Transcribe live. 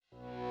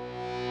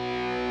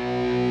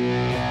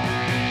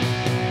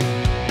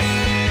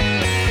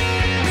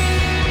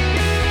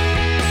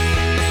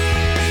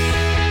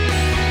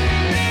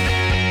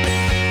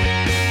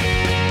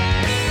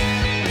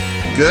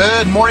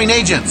Good morning,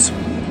 agents.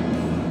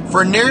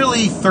 For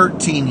nearly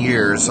 13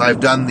 years,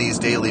 I've done these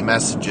daily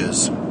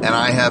messages, and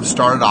I have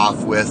started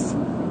off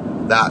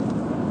with that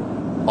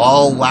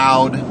all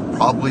loud,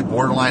 probably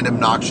borderline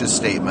obnoxious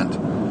statement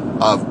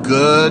of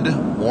good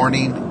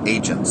morning,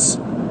 agents.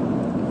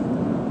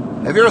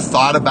 Have you ever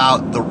thought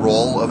about the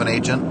role of an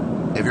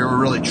agent? Have you ever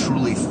really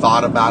truly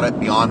thought about it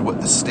beyond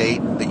what the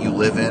state that you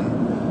live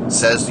in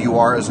says you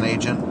are as an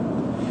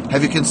agent?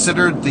 Have you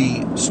considered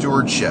the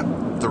stewardship,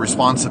 the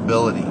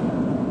responsibility,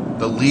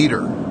 the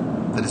leader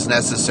that is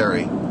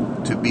necessary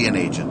to be an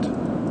agent?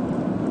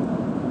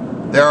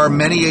 There are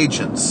many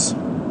agents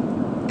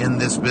in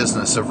this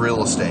business of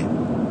real estate,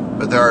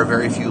 but there are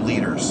very few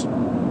leaders.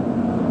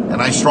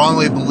 And I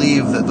strongly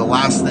believe that the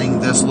last thing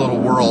this little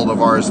world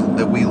of ours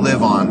that we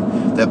live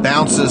on, that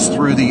bounces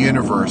through the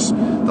universe,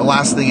 the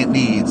last thing it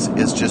needs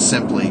is just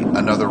simply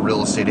another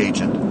real estate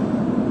agent.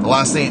 The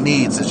last thing it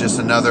needs is just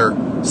another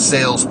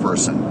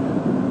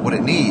salesperson. What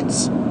it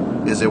needs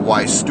is a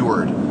wise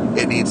steward.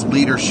 It needs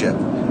leadership.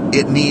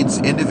 It needs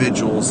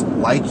individuals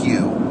like you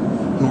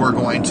who are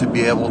going to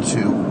be able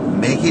to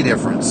make a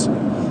difference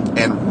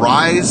and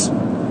rise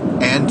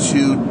and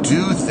to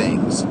do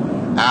things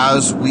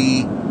as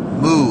we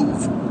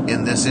move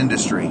in this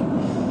industry.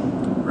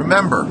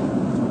 Remember,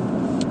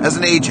 as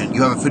an agent,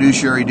 you have a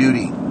fiduciary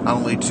duty, not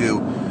only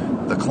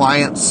to the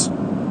clients,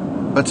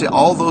 but to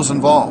all those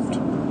involved.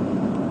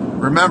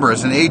 Remember,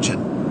 as an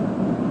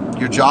agent,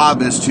 your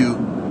job is to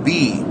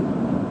be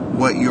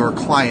what your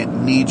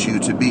client needs you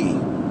to be.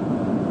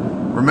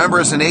 Remember,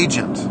 as an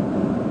agent,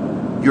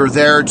 you're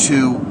there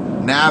to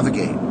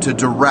navigate, to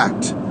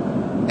direct,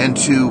 and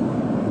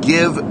to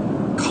give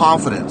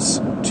confidence,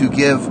 to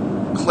give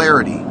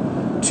clarity,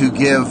 to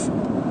give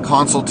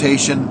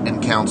consultation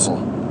and counsel.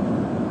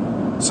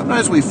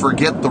 Sometimes we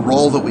forget the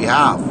role that we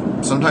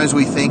have. Sometimes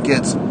we think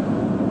it's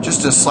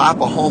just to slap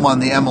a home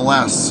on the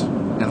MLS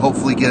and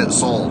hopefully get it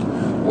sold,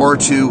 or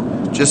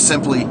to just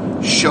simply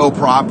show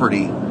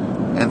property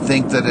and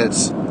think that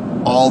it's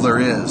all there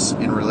is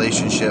in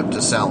relationship to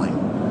selling.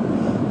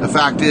 The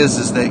fact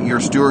is that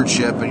your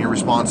stewardship and your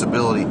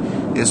responsibility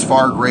is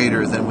far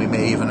greater than we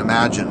may even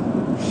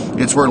imagine.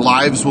 It's where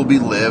lives will be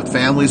lived,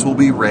 families will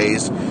be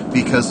raised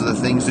because of the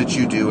things that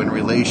you do in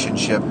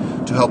relationship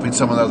to helping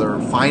someone other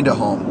find a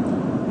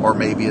home, or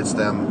maybe it's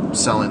them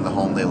selling the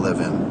home they live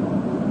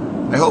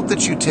in. I hope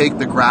that you take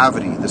the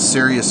gravity, the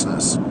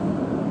seriousness.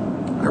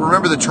 I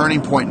remember the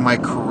turning point in my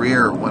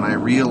career when I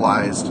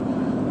realized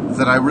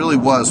that I really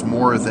was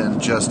more than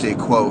just a,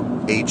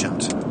 quote,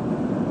 agent.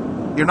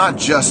 You're not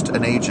just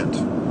an agent.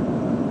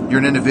 You're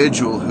an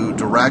individual who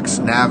directs,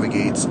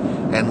 navigates,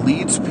 and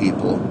leads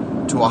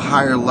people to a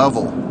higher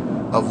level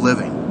of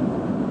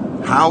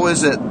living. How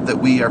is it that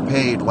we are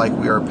paid like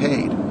we are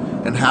paid?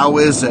 And how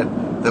is it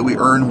that we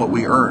earn what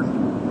we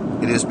earn?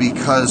 It is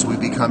because we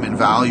become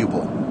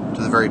invaluable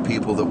to the very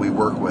people that we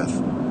work with.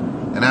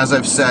 And as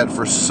I've said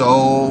for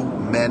so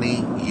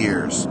many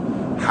years,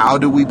 how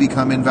do we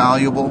become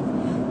invaluable?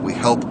 We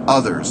help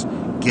others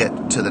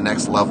get to the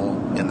next level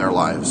in their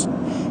lives.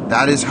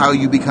 That is how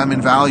you become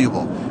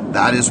invaluable.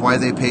 That is why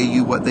they pay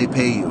you what they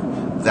pay you.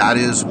 That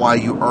is why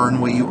you earn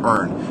what you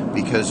earn,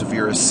 because of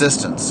your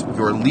assistance,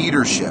 your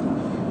leadership.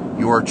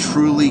 You are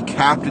truly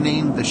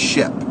captaining the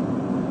ship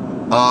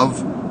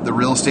of the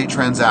real estate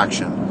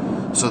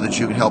transaction so that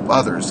you can help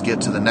others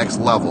get to the next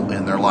level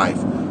in their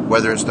life,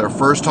 whether it's their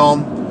first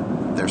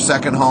home, their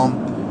second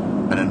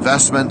home, an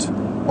investment,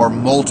 or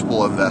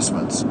multiple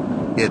investments.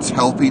 It's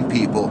helping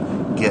people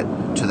get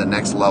to the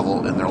next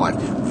level in their life.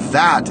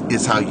 That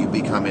is how you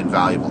become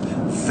invaluable.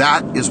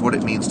 That is what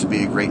it means to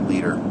be a great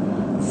leader.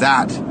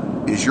 That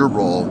is your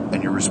role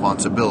and your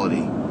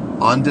responsibility,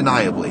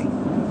 undeniably,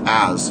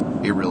 as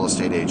a real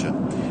estate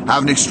agent.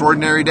 Have an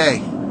extraordinary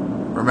day.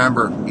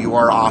 Remember, you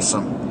are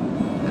awesome,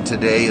 and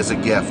today is a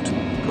gift.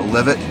 Go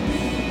live it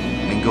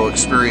and go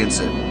experience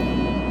it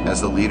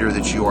as the leader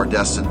that you are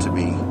destined to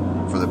be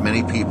for the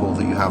many people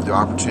that you have the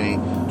opportunity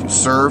to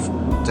serve,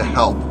 to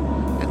help,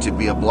 and to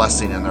be a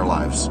blessing in their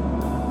lives.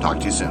 Talk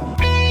to you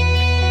soon.